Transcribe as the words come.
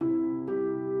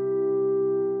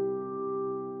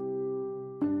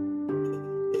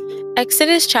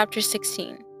Exodus chapter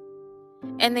 16.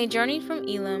 And they journeyed from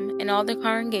Elim, and all the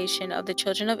congregation of the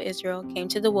children of Israel came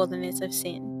to the wilderness of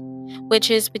Sin,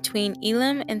 which is between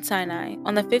Elim and Sinai,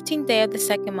 on the 15th day of the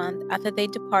second month after they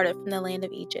departed from the land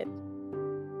of Egypt.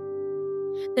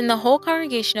 Then the whole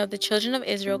congregation of the children of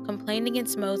Israel complained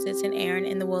against Moses and Aaron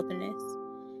in the wilderness.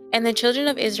 And the children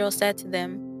of Israel said to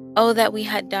them, "Oh, that we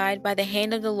had died by the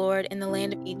hand of the Lord in the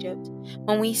land of Egypt,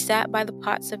 when we sat by the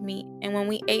pots of meat, and when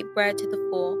we ate bread to the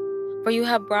full. For you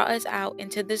have brought us out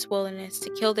into this wilderness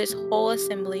to kill this whole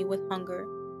assembly with hunger."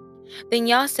 Then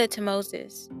Yah said to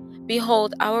Moses,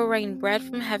 "Behold, I will rain bread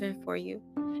from heaven for you,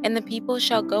 and the people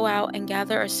shall go out and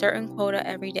gather a certain quota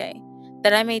every day,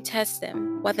 that I may test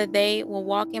them, whether they will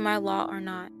walk in my law or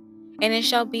not. And it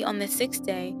shall be on the 6th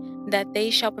day that they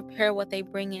shall prepare what they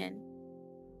bring in,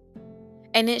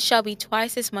 and it shall be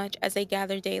twice as much as they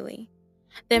gather daily."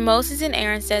 Then Moses and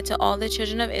Aaron said to all the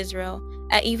children of Israel,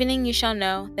 "At evening you shall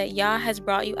know that Yah has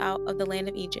brought you out of the land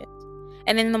of Egypt.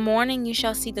 And in the morning you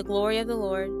shall see the glory of the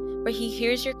Lord, for he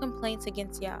hears your complaints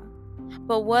against Yah.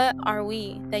 But what are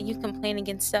we that you complain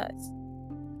against us?"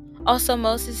 Also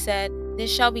Moses said, "This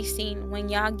shall be seen when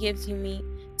Yah gives you meat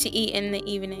to eat in the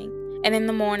evening, and in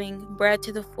the morning bread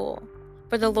to the full.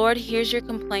 For the Lord hears your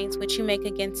complaints which you make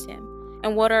against him.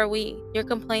 And what are we? Your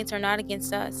complaints are not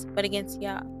against us, but against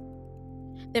Yah."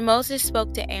 Then Moses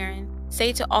spoke to Aaron,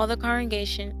 "Say to all the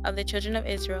congregation of the children of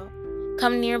Israel,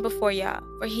 Come near before Yah,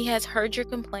 for he has heard your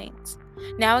complaints."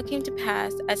 Now it came to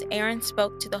pass, as Aaron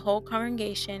spoke to the whole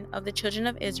congregation of the children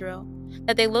of Israel,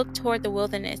 that they looked toward the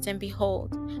wilderness, and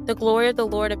behold, the glory of the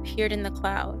Lord appeared in the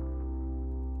cloud.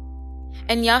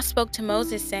 And Yah spoke to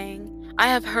Moses, saying, "I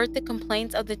have heard the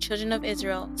complaints of the children of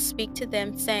Israel. Speak to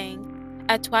them, saying,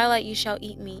 At twilight you shall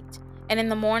eat meat, and in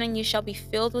the morning you shall be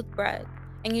filled with bread,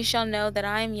 and you shall know that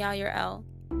I am Yah your El."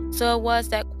 So it was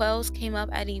that quails came up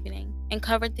at evening, and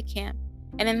covered the camp,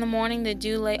 and in the morning the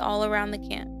dew lay all around the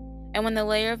camp. And when the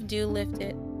layer of dew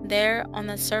lifted, there on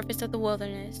the surface of the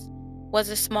wilderness was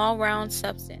a small round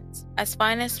substance, as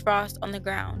fine as frost on the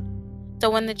ground. So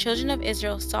when the children of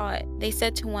Israel saw it, they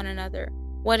said to one another,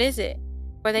 "What is it?"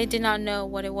 For they did not know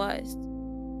what it was.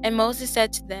 And Moses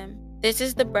said to them, "This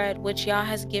is the bread which Yah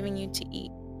has given you to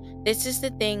eat. This is the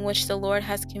thing which the Lord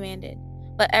has commanded.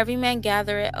 Let every man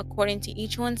gather it according to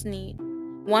each one's need,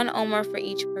 1 omer for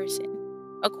each person,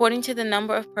 according to the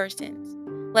number of persons.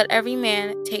 Let every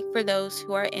man take for those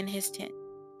who are in his tent."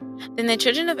 Then the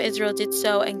children of Israel did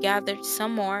so, and gathered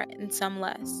some more and some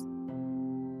less.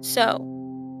 So,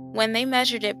 when they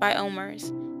measured it by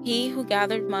omers, he who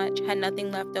gathered much had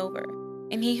nothing left over,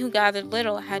 and he who gathered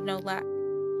little had no lack.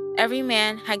 Every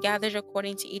man had gathered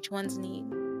according to each one's need.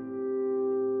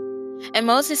 And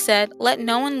Moses said, "Let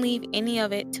no one leave any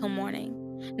of it till morning."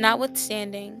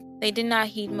 Notwithstanding, they did not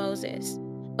heed Moses.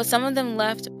 But some of them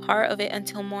left part of it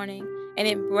until morning, and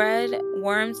it bred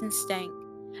worms and stank.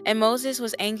 And Moses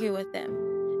was angry with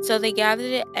them. So they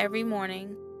gathered it every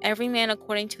morning, every man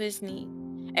according to his need.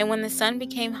 And when the sun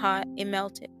became hot, it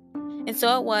melted. And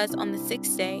so it was on the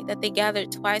 6th day that they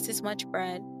gathered twice as much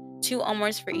bread, 2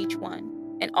 omers for each one.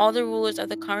 And all the rulers of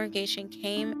the congregation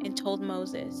came and told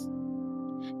Moses.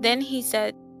 Then he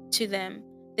said to them,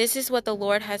 "This is what the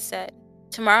Lord has said.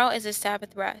 Tomorrow is a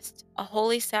Sabbath rest, a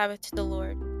holy Sabbath to the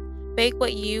Lord. Bake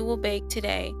what you will bake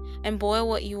today, and boil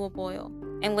what you will boil,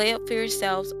 and lay up for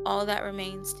yourselves all that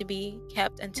remains to be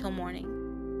kept until morning."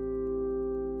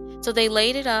 So they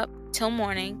laid it up till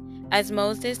morning, as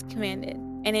Moses commanded,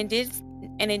 and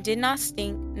it did not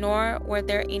stink, nor were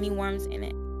there any worms in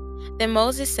it. Then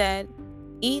Moses said,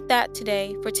 "Eat that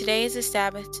today, for today is a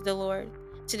Sabbath to the Lord.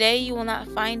 Today you will not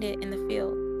find it in the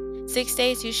field. 6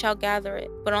 days you shall gather it,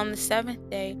 but on the 7th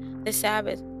day, the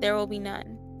Sabbath, there will be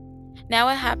none." Now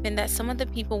it happened that some of the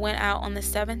people went out on the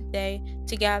 7th day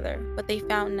to gather, but they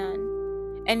found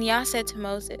none. And Yah said to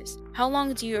Moses, "How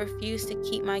long do you refuse to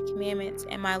keep my commandments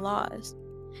and my laws?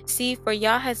 See, for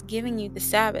Yah has given you the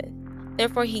Sabbath.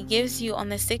 Therefore he gives you on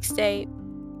the 6th day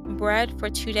bread for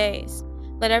 2 days.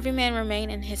 Let every man remain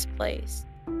in his place.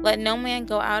 Let no man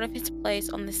go out of his place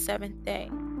on the 7th day."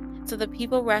 So the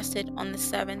people rested on the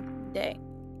 7th day.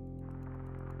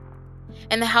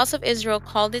 And the house of Israel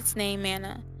called its name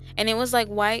manna, and it was like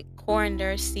white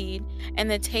coriander seed, and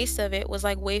the taste of it was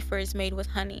like wafers made with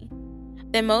honey.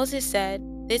 Then Moses said,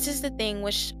 "This is the thing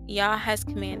which Yah has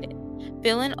commanded.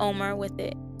 Fill an omer with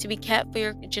it, to be kept for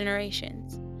your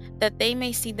generations, that they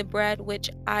may see the bread which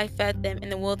I fed them in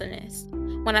the wilderness,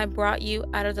 when I brought you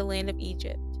out of the land of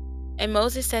Egypt." And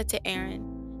Moses said to Aaron,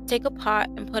 "Take a pot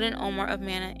and put an omer of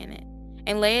manna in it,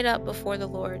 and lay it up before the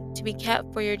Lord, to be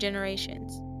kept for your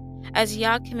generations." As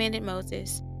Yah commanded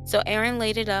Moses, so Aaron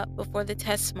laid it up before the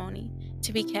testimony,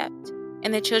 to be kept.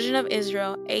 And the children of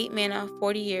Israel ate manna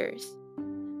 40 years,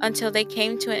 until they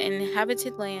came to an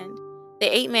inhabited land. They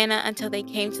ate manna until they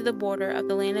came to the border of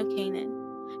the land of Canaan.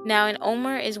 Now an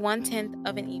omer is 1/10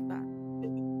 of an ephah.